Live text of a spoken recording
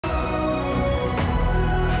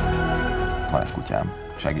van egy kutyám,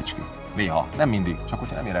 segíts ki. Néha, nem mindig, csak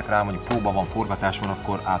hogyha nem érek rá, mondjuk próba van, forgatás van,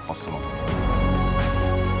 akkor átpasszolom.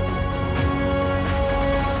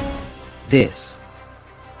 This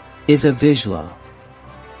is a Vizsla.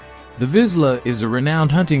 The Vizsla is a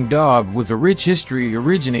renowned hunting dog with a rich history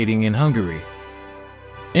originating in Hungary.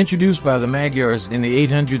 Introduced by the Magyars in the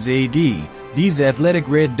 800s AD, these athletic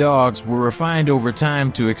red dogs were refined over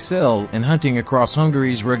time to excel in hunting across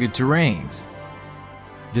Hungary's rugged terrains.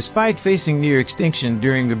 Despite facing near extinction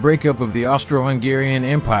during the breakup of the Austro-Hungarian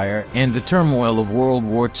Empire and the turmoil of World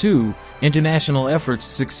War II, international efforts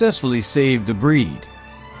successfully saved the breed.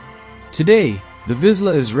 Today, the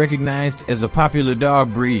Vizsla is recognized as a popular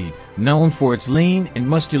dog breed, known for its lean and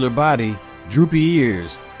muscular body, droopy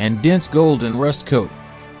ears, and dense golden rust coat.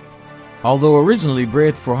 Although originally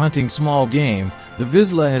bred for hunting small game, the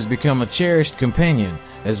Vizsla has become a cherished companion,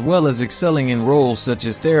 as well as excelling in roles such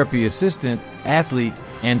as therapy assistant, athlete,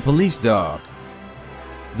 and police dog.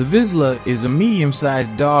 The Vizsla is a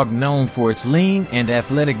medium-sized dog known for its lean and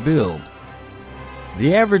athletic build.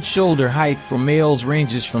 The average shoulder height for males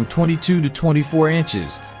ranges from 22 to 24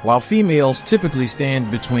 inches, while females typically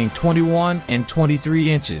stand between 21 and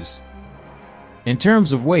 23 inches. In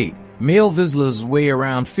terms of weight, male Vizslas weigh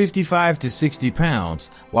around 55 to 60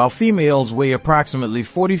 pounds, while females weigh approximately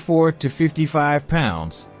 44 to 55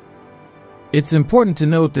 pounds. It's important to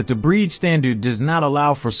note that the breed standard does not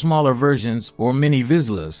allow for smaller versions or mini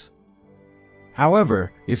Vizslas.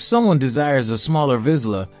 However, if someone desires a smaller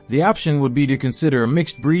Vizsla, the option would be to consider a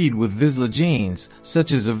mixed breed with Vizsla genes,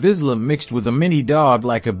 such as a Vizsla mixed with a mini dog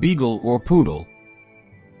like a beagle or poodle.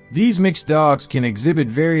 These mixed dogs can exhibit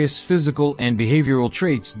various physical and behavioral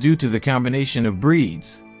traits due to the combination of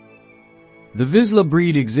breeds. The Vizsla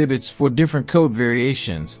breed exhibits 4 different coat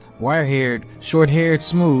variations: wire-haired, short-haired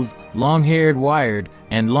smooth, long-haired wired,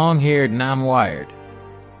 and long-haired non-wired.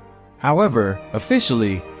 However,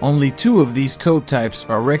 officially, only 2 of these coat types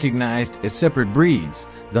are recognized as separate breeds: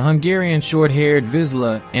 the Hungarian short-haired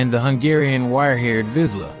Vizsla and the Hungarian wire-haired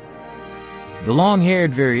Vizsla. The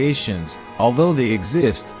long-haired variations, although they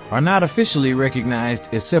exist, are not officially recognized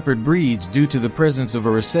as separate breeds due to the presence of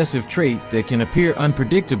a recessive trait that can appear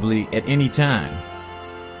unpredictably at any time.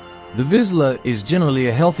 The Vizsla is generally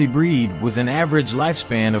a healthy breed with an average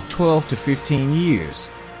lifespan of 12 to 15 years.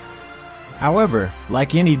 However,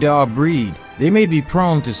 like any dog breed, they may be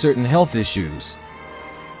prone to certain health issues.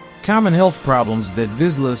 Common health problems that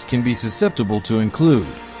Vizslas can be susceptible to include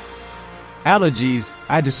allergies,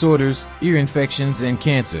 eye disorders, ear infections, and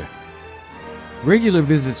cancer. Regular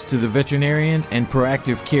visits to the veterinarian and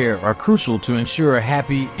proactive care are crucial to ensure a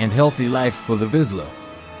happy and healthy life for the Vizsla.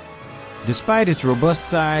 Despite its robust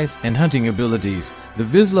size and hunting abilities, the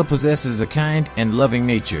Vizsla possesses a kind and loving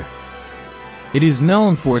nature. It is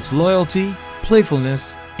known for its loyalty,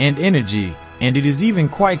 playfulness, and energy, and it is even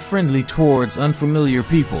quite friendly towards unfamiliar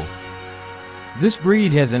people. This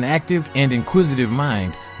breed has an active and inquisitive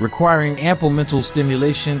mind, requiring ample mental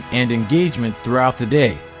stimulation and engagement throughout the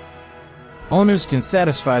day. Owners can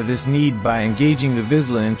satisfy this need by engaging the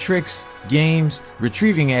Vizsla in tricks, games,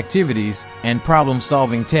 retrieving activities, and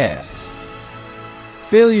problem-solving tasks.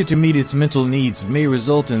 Failure to meet its mental needs may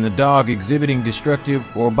result in the dog exhibiting destructive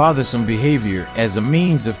or bothersome behavior as a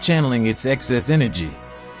means of channeling its excess energy.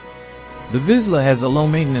 The Vizsla has a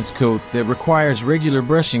low-maintenance coat that requires regular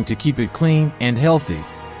brushing to keep it clean and healthy.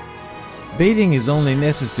 Bathing is only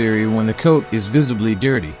necessary when the coat is visibly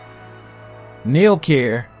dirty. Nail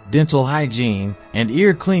care, dental hygiene, and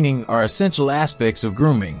ear cleaning are essential aspects of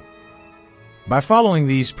grooming. By following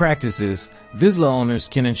these practices, Vizsla owners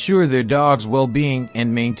can ensure their dog's well-being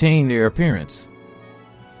and maintain their appearance.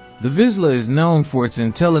 The Vizsla is known for its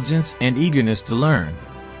intelligence and eagerness to learn.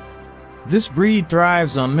 This breed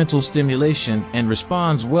thrives on mental stimulation and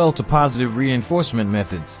responds well to positive reinforcement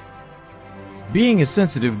methods. Being a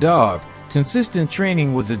sensitive dog, consistent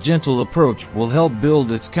training with a gentle approach will help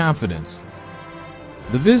build its confidence.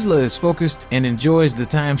 The Vizsla is focused and enjoys the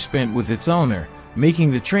time spent with its owner,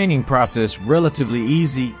 making the training process relatively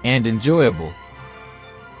easy and enjoyable.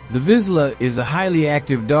 The Vizsla is a highly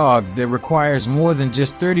active dog that requires more than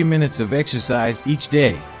just 30 minutes of exercise each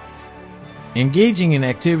day. Engaging in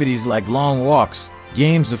activities like long walks,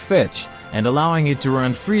 games of fetch, and allowing it to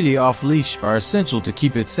run freely off-leash are essential to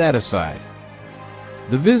keep it satisfied.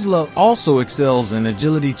 The Vizsla also excels in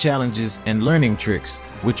agility challenges and learning tricks,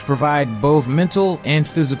 which provide both mental and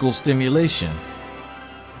physical stimulation.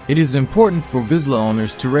 It is important for Vizsla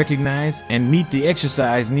owners to recognize and meet the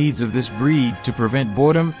exercise needs of this breed to prevent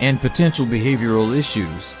boredom and potential behavioral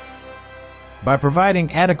issues. By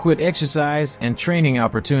providing adequate exercise and training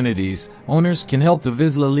opportunities, owners can help the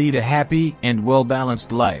Vizsla lead a happy and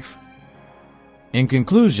well-balanced life. In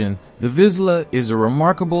conclusion, the Vizsla is a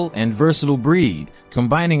remarkable and versatile breed,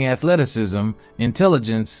 combining athleticism,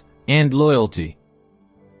 intelligence, and loyalty.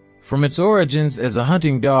 From its origins as a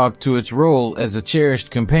hunting dog to its role as a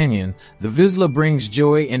cherished companion, the Vizsla brings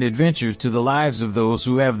joy and adventure to the lives of those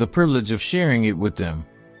who have the privilege of sharing it with them.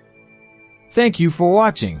 Thank you for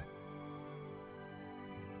watching.